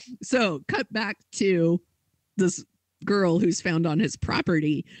 So, cut back to this girl who's found on his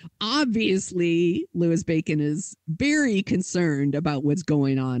property. Obviously, Louis Bacon is very concerned about what's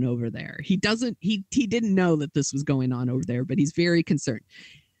going on over there. He didn't know that this was going on over there, but he's very concerned.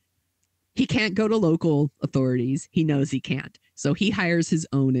 He can't go to local authorities. He knows he can't. So he hires his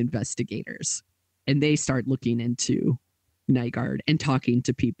own investigators, and they start looking into Nygard and talking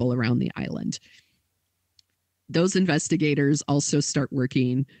to people around the island. Those investigators also start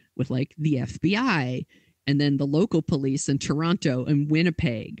working with like the FBI. And then the local police in Toronto and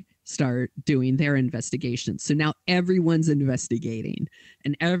Winnipeg start doing their investigations. So now everyone's investigating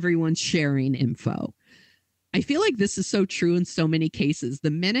and everyone's sharing info. I feel like this is so true in so many cases.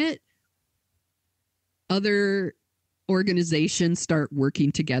 The minute other organizations start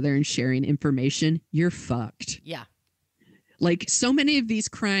working together and sharing information, you're fucked. Yeah. Like so many of these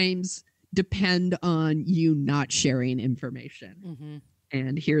crimes depend on you not sharing information. Mm-hmm.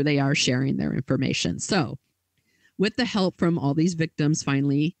 And here they are sharing their information. So with the help from all these victims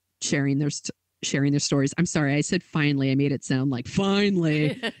finally sharing their stories. I'm sorry, I said finally. I made it sound like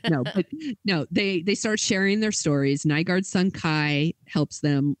finally. No, they start sharing their stories. Nygard's son Kai helps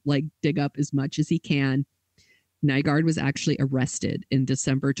them like dig up as much as he can. Nygard was actually arrested in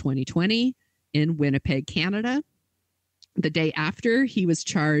December 2020 in Winnipeg, Canada. The day after, he was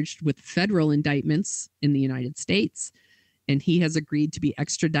charged with federal indictments in the United States, and he has agreed to be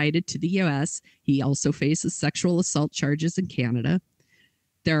extradited to the U.S. He also faces sexual assault charges in Canada.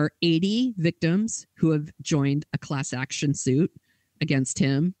 There are 80 victims who have joined a class action suit against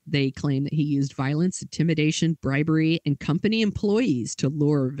him. They claim that he used violence, intimidation, bribery, and company employees to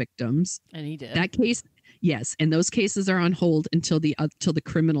lure victims. And he did. That case, yes, and those cases are on hold until the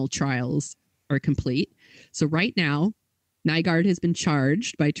criminal trials are complete. So right now, Nygard has been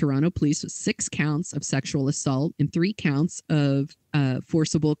charged by Toronto police with 6 counts of sexual assault and 3 counts of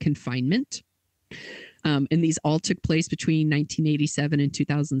forcible confinement. And these all took place between 1987 and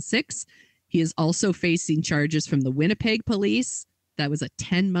 2006. He is also facing charges from the Winnipeg police. That was a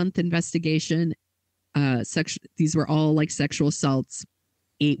 10-month investigation. These were all like sexual assaults.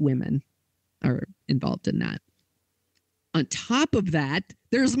 8 women are involved in that. On top of that,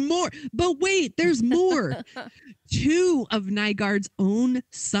 there's more. But wait, there's more. 2 of Nygard's own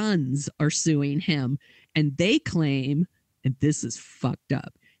sons are suing him, and they claim, and this is fucked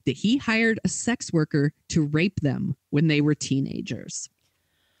up, that he hired a sex worker to rape them when they were teenagers.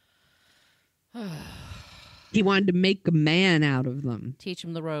 He wanted to make a man out of them. Teach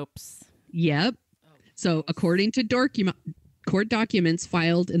him the ropes. Yep. So according to court documents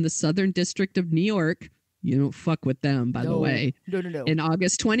filed in the Southern District of New York, you don't fuck with them, by the way. No. In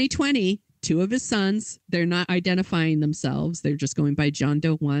August 2020, 2 of his sons, they're not identifying themselves. They're just going by John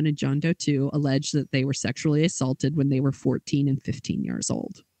Doe 1 and John Doe 2, alleged that they were sexually assaulted when they were 14 and 15 years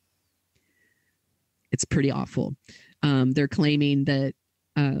old. It's pretty awful. They're claiming that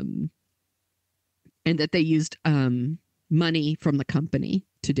and that they used money from the company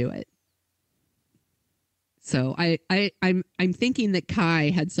to do it. So I'm thinking that Kai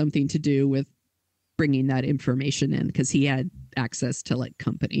had something to do with bringing that information in because he had access to like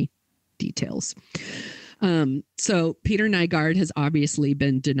company details. So Peter Nygard has obviously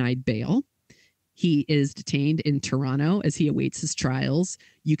been denied bail. He is detained in Toronto as he awaits his trials.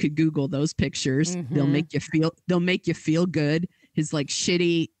 You could Google those pictures. Mm-hmm. They'll make you feel good. His like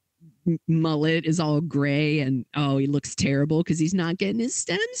shitty mullet is all gray and he looks terrible because he's not getting his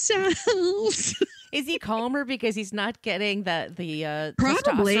stem cells. Is he calmer because he's not getting the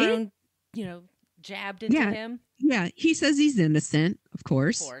Probably testosterone, jabbed into him? Yeah, he says he's innocent, of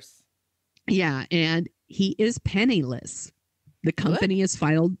course. Yeah, and he is penniless. The company has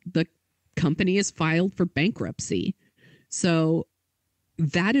filed for bankruptcy. So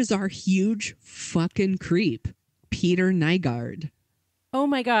that is our huge fucking creep, Peter Nygard. Oh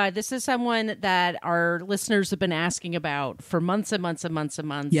my God, this is someone that our listeners have been asking about for months and months and months and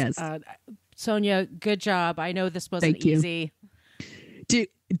months. Yes. Sonia, good job. I know this wasn't easy. Dude,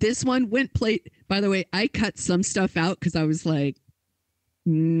 this one went play. By the way, I cut some stuff out because I was like,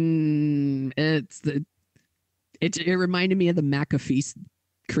 it reminded me of the McAfee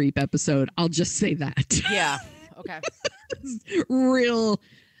creep episode. I'll just say that. Yeah. Okay. Real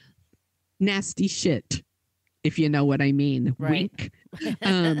nasty shit, if you know what I mean. Right. Wink.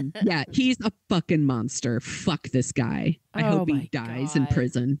 Yeah, he's a fucking monster. Fuck this guy. I hope he dies in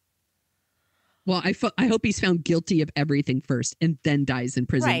prison. Well, I hope he's found guilty of everything first and then dies in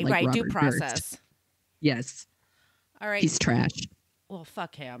prison. Right, like right. Robert Due process. Durst. Yes. All right. He's trash. Well,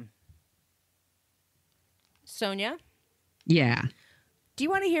 fuck him. Sonia? Yeah. Do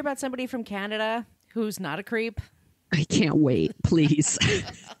you want to hear about somebody from Canada who's not a creep? I can't wait. Please.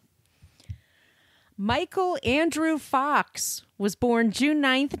 Michael Andrew Fox was born June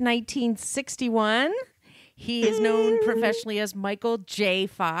 9th, 1961. He is known professionally as Michael J.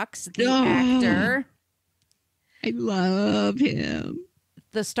 Fox, the actor. I love him.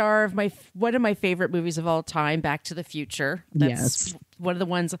 The star of one of my favorite movies of all time, Back to the Future. That's one of the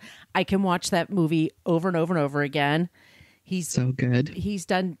ones I can watch that movie over and over and over again. He's so good. He's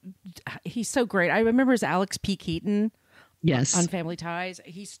so great. I remember as Alex P. Keaton. Yes. On Family Ties.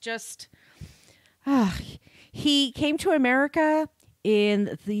 He's just... he came to America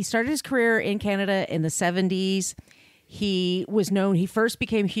he started his career in Canada in the 70s. He first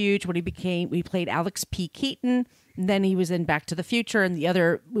became huge when he played Alex P. Keaton. And then he was in Back to the Future and the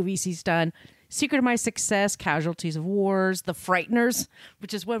other movies he's done. Secret of My Success, Casualties of Wars, The Frighteners,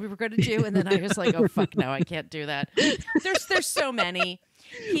 which is what we were going to do. And then I was like, oh, fuck no, I can't do that. There's so many.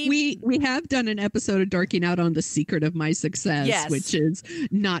 We have done an episode of Dorking Out on The Secret of My Success, yes. which is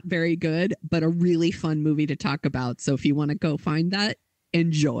not very good, but a really fun movie to talk about. So if you want to go find that,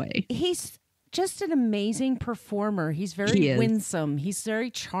 enjoy. He's just an amazing performer. He's very winsome. He's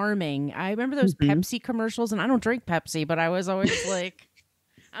very charming. I remember those Pepsi commercials, and I don't drink Pepsi, but I was always like...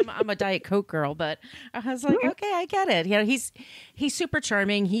 I'm a Diet Coke girl, but I was like, okay, I get it. He's super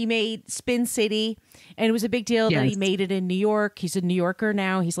charming. He made Spin City, and it was a big deal that he made it in New York. He's a New Yorker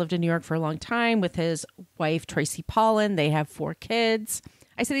now. He's lived in New York for a long time with his wife, Tracy Pollan. They have 4 kids.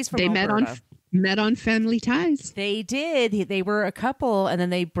 I said he's from Alberta. Met on Family Ties. They did. They were a couple, and then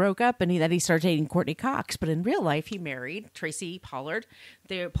they broke up, and then he started dating Courtney Cox. But in real life, he married Tracy Pollan.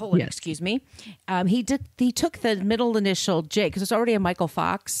 Excuse me. He took the middle initial J because there's already a Michael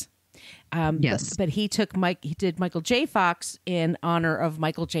Fox. But he did Michael J. Fox in honor of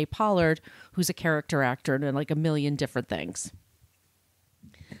Michael J. Pollard, who's a character actor and like a million different things.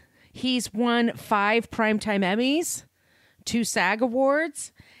 He's won 5 Primetime Emmys, 2 SAG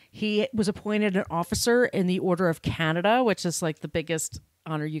Awards. He was appointed an officer in the Order of Canada, which is like the biggest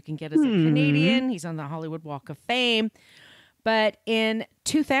honor you can get as a Canadian. He's on the Hollywood Walk of Fame. But in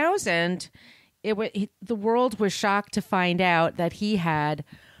 2000, the world was shocked to find out that he had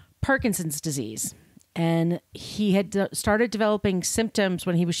Parkinson's disease. And he had started developing symptoms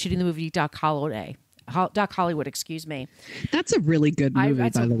when he was shooting the movie Doc Hollywood, excuse me. That's a really good movie, by the way.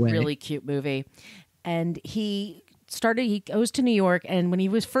 That's a really cute movie. And he goes to New York, and when he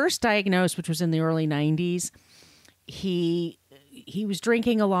was first diagnosed, which was in the early 90s, he was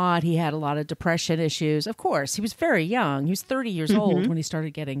drinking a lot. He had a lot of depression issues. Of course, he was very young. He was 30 years old when he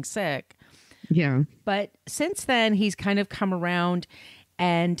started getting sick. Yeah. But since then, he's kind of come around,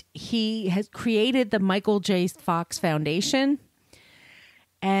 and he has created the Michael J. Fox Foundation.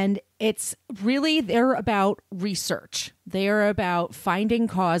 And they're about research. They're about finding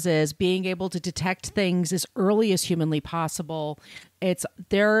causes, being able to detect things as early as humanly possible,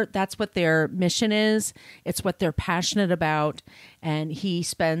 That's what their mission is. It's what they're passionate about. And he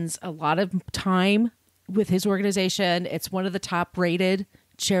spends a lot of time with his organization. It's one of the top rated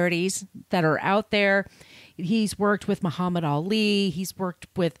charities that are out there. He's worked with Muhammad Ali. He's worked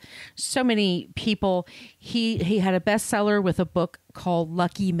with so many people. He had a bestseller with a book called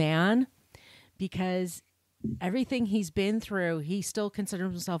Lucky Man, because everything he's been through, he still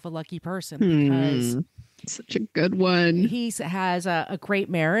considers himself a lucky person, because such a good one. He has a great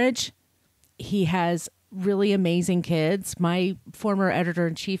marriage. He has really amazing kids. My former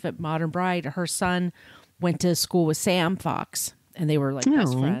editor-in-chief at Modern Bride, her son went to school with Sam Fox, and they were like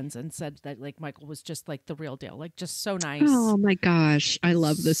best friends, and said that like Michael was just like the real deal, like just so nice. Oh my gosh, I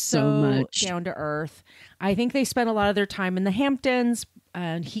love this so much. Down to earth. I think they spent a lot of their time in the Hamptons,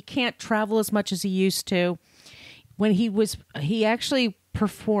 and he can't travel as much as he used to. When he actually didn't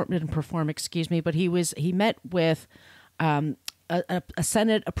perform, but he met with a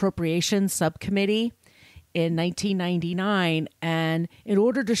Senate Appropriations Subcommittee in 1999, and in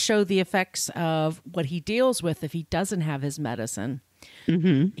order to show the effects of what he deals with if he doesn't have his medicine,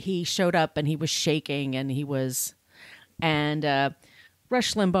 he showed up and he was shaking, and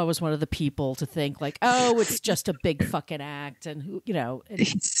Rush Limbaugh was one of the people to think like, oh, it's just a big fucking act, and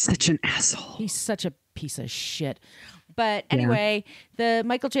he's such an asshole. He's such a piece of shit. But anyway, the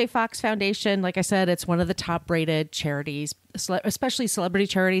Michael J. Fox Foundation, like I said, it's one of the top-rated charities, especially celebrity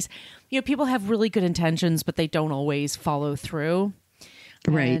charities. People have really good intentions, but they don't always follow through.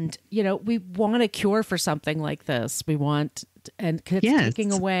 Right. And, we want a cure for something like this. We want, and it's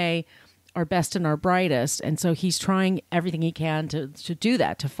taking away our best and our brightest. And so he's trying everything he can to do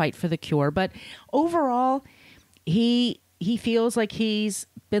that, to fight for the cure. But overall, he feels like he's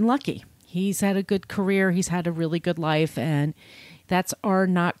been lucky. He's had a good career. He's had a really good life. And that's our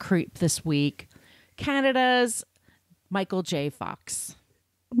Not Creep this week. Canada's Michael J. Fox.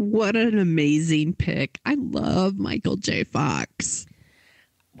 What an amazing pick. I love Michael J. Fox.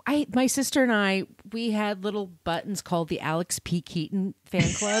 My sister and I, we had little buttons called the Alex P. Keaton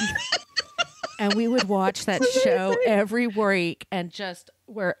fan club. And we would watch that show every week, and I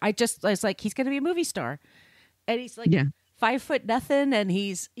was like, he's going to be a movie star. And he's like 5 foot nothing. And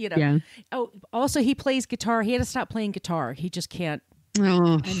he's, Oh, also he plays guitar. He had to stop playing guitar. He just can't.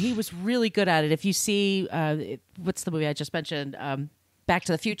 Oh. And he was really good at it. If you see, what's the movie I just mentioned? Back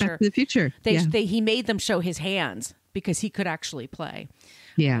to the Future. Back to the Future. He made them show his hands because he could actually play.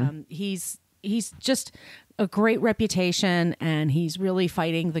 Yeah. He's just a great reputation, and he's really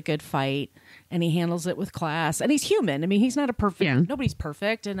fighting the good fight, and he handles it with class, and he's human. I mean, he's not a perfect, nobody's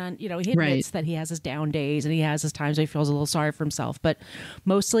perfect. And, he admits that he has his down days, and he has his times where he feels a little sorry for himself, but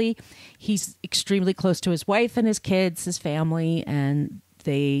mostly he's extremely close to his wife and his kids, his family. And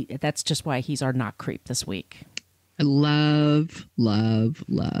that's just why he's our Not Creep this week. I love, love,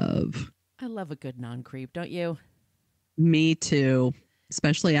 love. I love a good non-creep, don't you? Me too.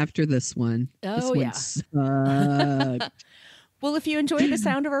 Especially after this one. Oh, this one sucked. Well, if you enjoy the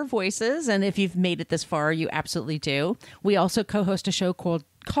sound of our voices, and if you've made it this far, you absolutely do. We also co-host a show called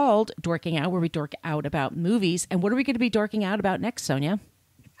Dorking Out, where we dork out about movies. And what are we going to be dorking out about next, Sonia?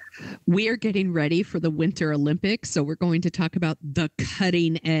 We are getting ready for the Winter Olympics, so we're going to talk about The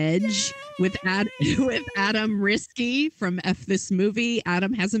Cutting Edge with Adam Risky from F This Movie.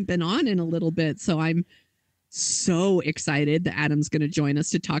 Adam hasn't been on in a little bit, so I'm so excited that Adam's going to join us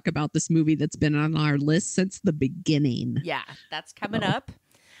to talk about this movie that's been on our list since the beginning. Yeah, that's coming up.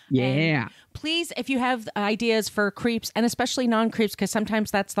 Yeah. And please, if you have ideas for creeps, and especially non-creeps, because sometimes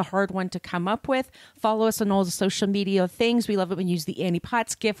that's the hard one to come up with, follow us on all the social media things. We love it when you use the Annie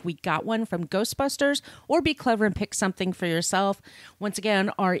Potts gift. We got one from Ghostbusters. Or be clever and pick something for yourself. Once again,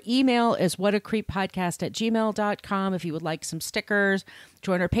 our email is whatacreeppodcast@gmail.com if you would like some stickers.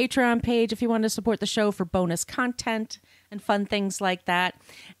 Join our Patreon page if you want to support the show for bonus content and fun things like that.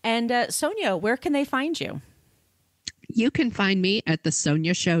 And Sonia, where can they find you? You can find me at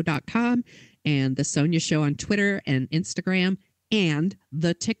thesoniashow.com and The Sonia Show on Twitter and Instagram and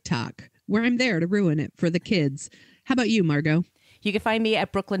the TikTok, where I'm there to ruin it for the kids. How about you, Margot? You can find me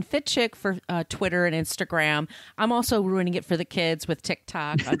at Brooklyn Fit Chick for Twitter and Instagram. I'm also ruining it for the kids with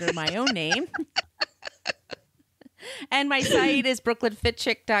TikTok under my own name. And my site is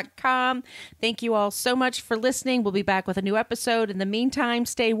brooklynfitchick.com. Thank you all so much for listening. We'll be back with a new episode. In the meantime,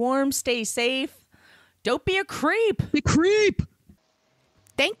 stay warm, stay safe. Don't be a creep. Be a creep.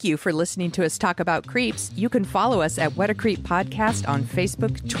 Thank you for listening to us talk about creeps. You can follow us at What a Creep Podcast on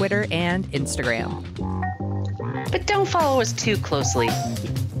Facebook, Twitter, and Instagram. But don't follow us too closely.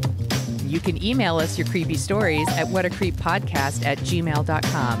 You can email us your creepy stories at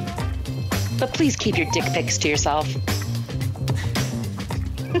whatacreeppodcast@gmail.com. But please keep your dick pics to yourself.